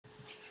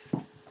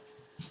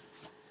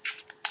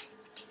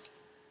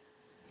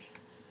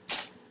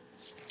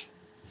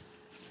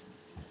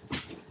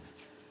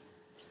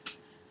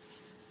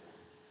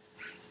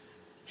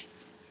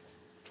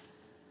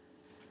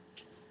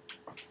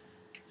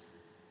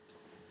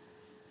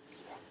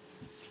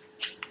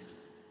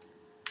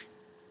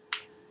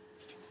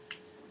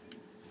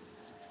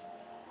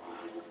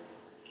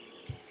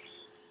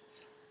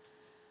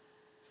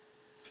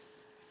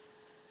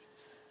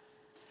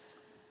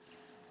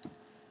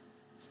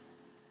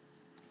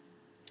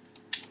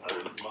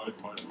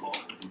applied my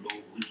heart to know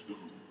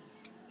wisdom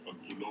and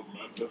to know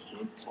madness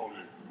and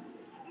folly.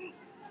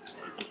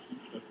 I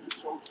perceived that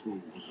this also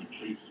was a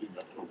chasing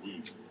after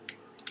wind.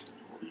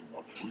 For in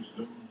much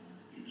wisdom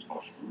is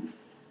much grief,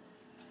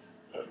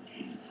 and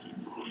his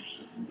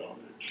increaseth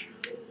knowledge,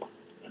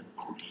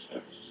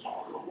 increaseth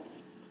sorrow.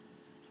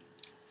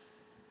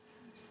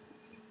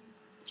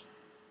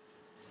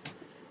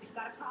 We've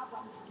got a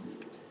problem.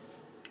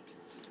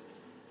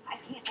 I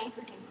can't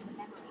anchor him to the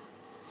memory.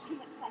 Too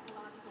much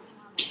psychological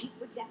trauma. He's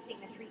rejecting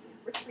the treatment,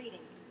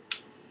 retreating.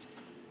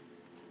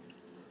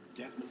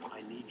 Desmond,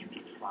 I need you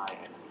to try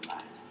and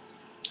relax.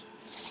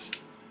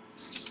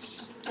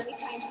 Let me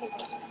try and take it.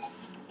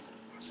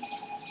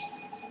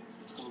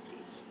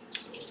 Focus.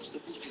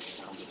 Listen to the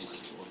sound of my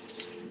voice.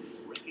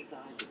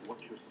 Recognize that what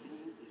you're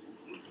seeing isn't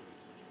real.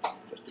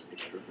 Just a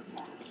picture of the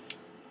past.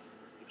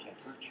 It can't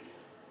hurt you.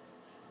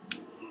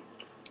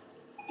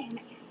 Damn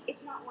it,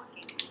 it's not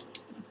working.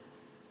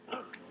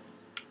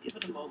 Give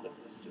it a moment,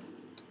 mister.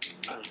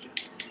 I'll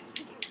just...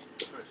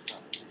 The first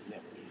time is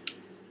never easy.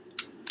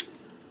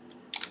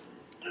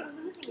 I'm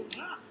losing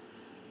him.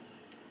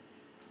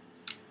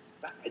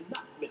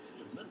 Enough,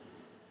 Mr. Mann.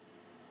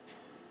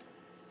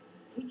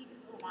 We need to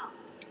pull him out.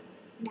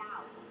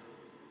 Now.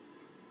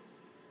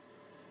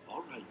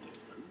 All right,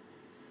 Desmond.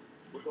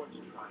 We're going to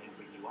try and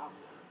bring you out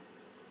now.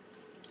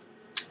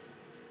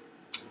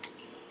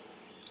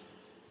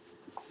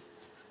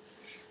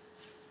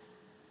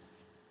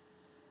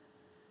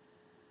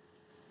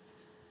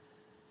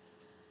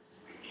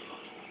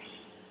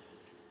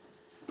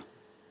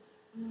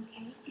 You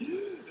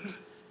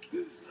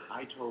okay?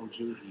 I told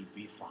you he'd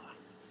be fine.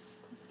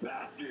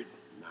 Bastard!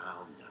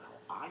 Now,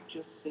 I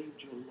just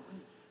saved your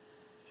life.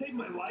 Saved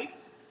my life?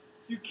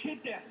 You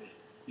kidnapped me.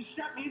 You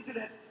strapped me into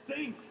that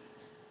thing.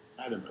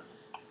 Animus.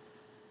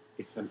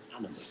 It's an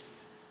animus.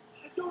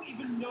 I don't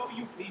even know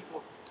you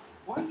people.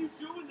 Why are you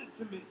doing this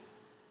to me?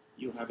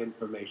 You have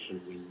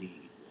information we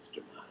need,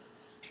 Mr.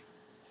 Miles.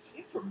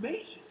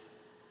 Information?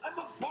 I'm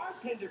a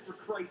bartender, for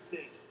Christ's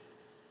sakes.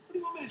 What do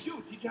you want me to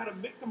do? Teach you how to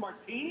mix a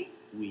martini?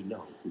 We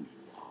know who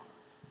you are,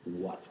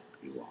 what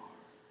you are.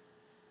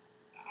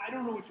 I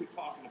don't know what you're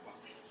talking about.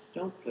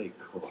 Don't play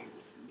coy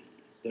with me.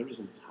 There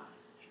isn't time.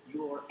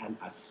 You're an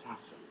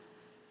assassin.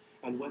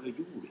 And whether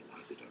you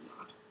realize it or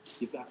not,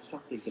 you've got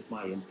something that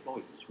my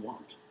employees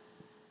want.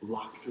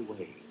 Locked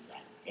away in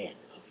that head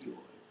of yours.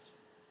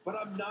 But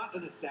I'm not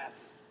an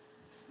assassin.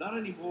 Not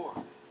anymore.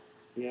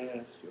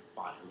 Yes, your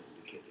file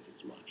indicated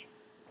as much.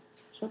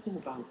 Something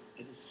about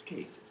an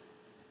escape.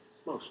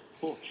 Most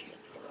fortunate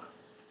for us.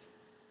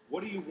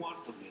 What do you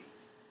want from me?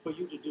 For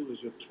you to do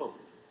as you're told.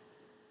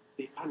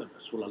 The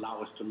Animus will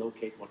allow us to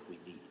locate what we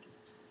need.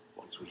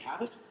 Once we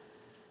have it,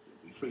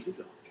 you'll be free to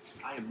go.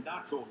 I am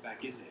not going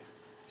back in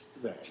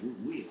there. Then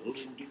we'll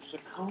induce a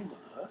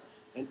coma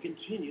and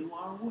continue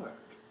our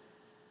work.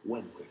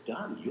 When we're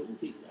done, you'll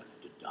be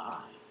left to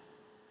die.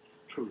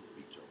 Truth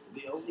be told,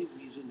 the only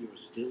reason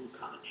you're still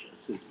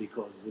conscious is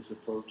because this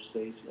approach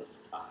saves us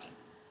time.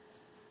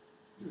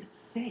 You're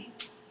insane.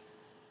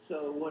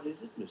 So what is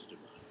it, Mr.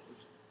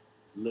 Miles?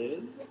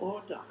 Live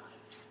or die?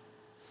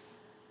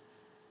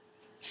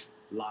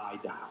 Lie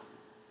down.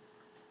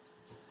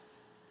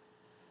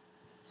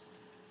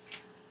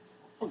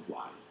 A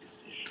wise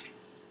decision.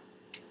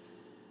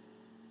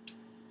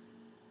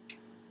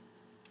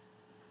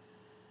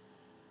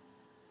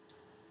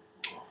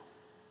 Oh,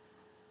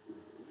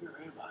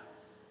 where am I?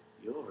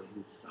 You're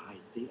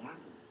inside the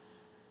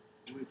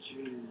Animus. Which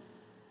is...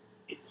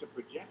 It's a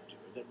projector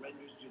that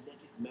renders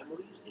genetic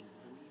memories in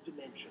 3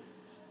 dimensions.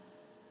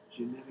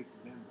 Genetic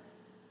memory.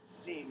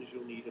 Seems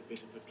you'll need a bit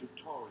of a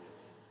tutorial.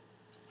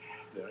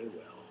 Very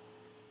well.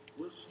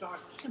 We'll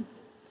start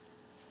simple.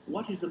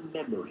 What is a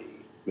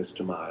memory,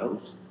 Mr.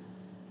 Miles?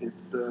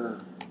 It's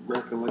the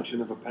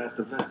recollection of a past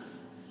event.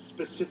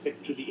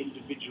 Specific to the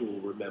individual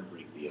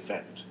remembering the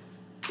event.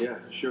 Yeah,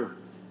 sure.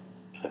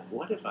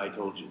 What if I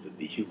told you that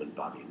the human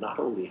body not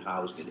only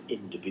housed an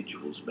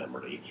individual's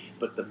memory,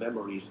 but the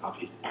memories of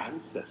his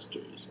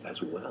ancestors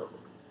as well?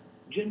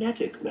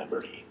 Genetic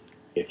memory,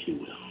 if you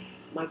will.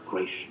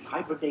 Migration,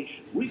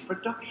 hibernation,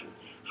 reproduction.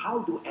 How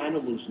do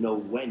animals know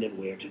when and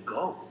where to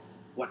go?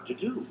 What to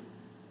do?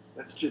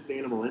 That's just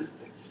animal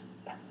instinct.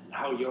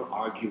 Now you're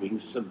arguing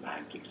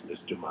semantics,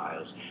 Mr.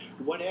 Miles.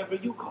 Whatever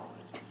you call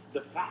it,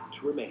 the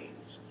fact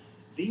remains.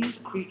 These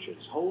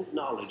creatures hold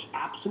knowledge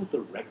absent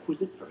the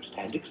requisite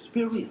first-hand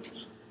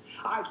experience.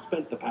 I've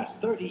spent the past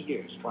 30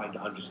 years trying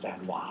to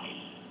understand why.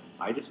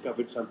 I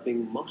discovered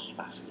something most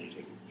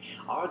fascinating.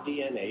 Our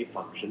DNA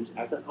functions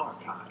as an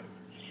archive.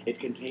 It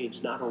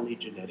contains not only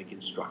genetic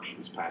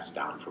instructions passed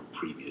down from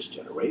previous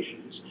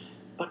generations,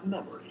 but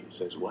memories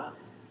as well.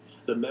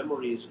 The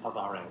memories of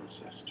our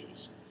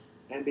ancestors.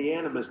 And the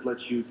Animus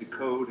lets you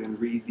decode and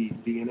read these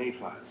DNA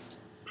files.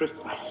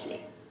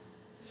 Precisely.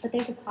 But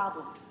there's a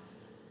problem.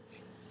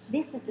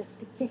 This is the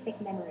specific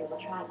memory we're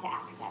trying to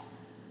access.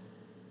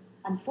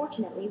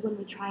 Unfortunately, when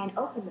we try and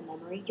open the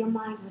memory, your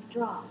mind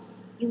withdraws.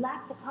 You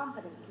lack the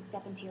confidence to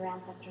step into your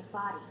ancestor's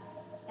body.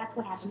 That's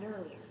what happened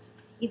earlier.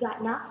 You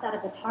got knocked out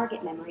of the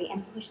target memory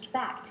and pushed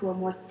back to a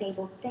more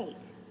stable state.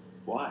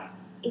 Why?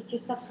 It's your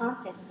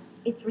subconscious.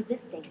 It's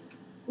resisting.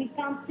 We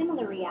found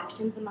similar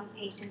reactions among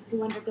patients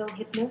who undergo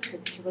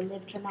hypnosis to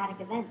relive traumatic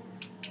events.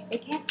 They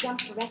can't jump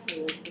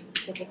directly into the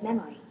specific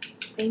memory.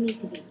 They need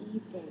to be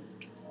eased in.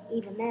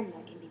 Even then,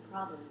 there can be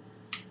problems.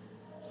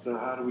 So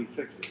how do we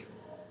fix it?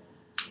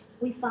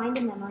 We find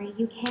a memory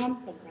you can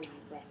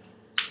synchronize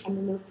with, and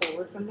we move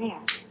forward from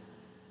there.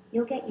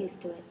 You'll get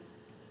used to it.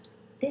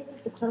 This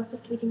is the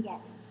closest we can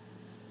get,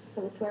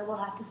 so it's where we'll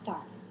have to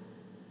start.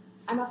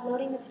 I'm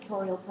uploading the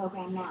tutorial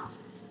program now.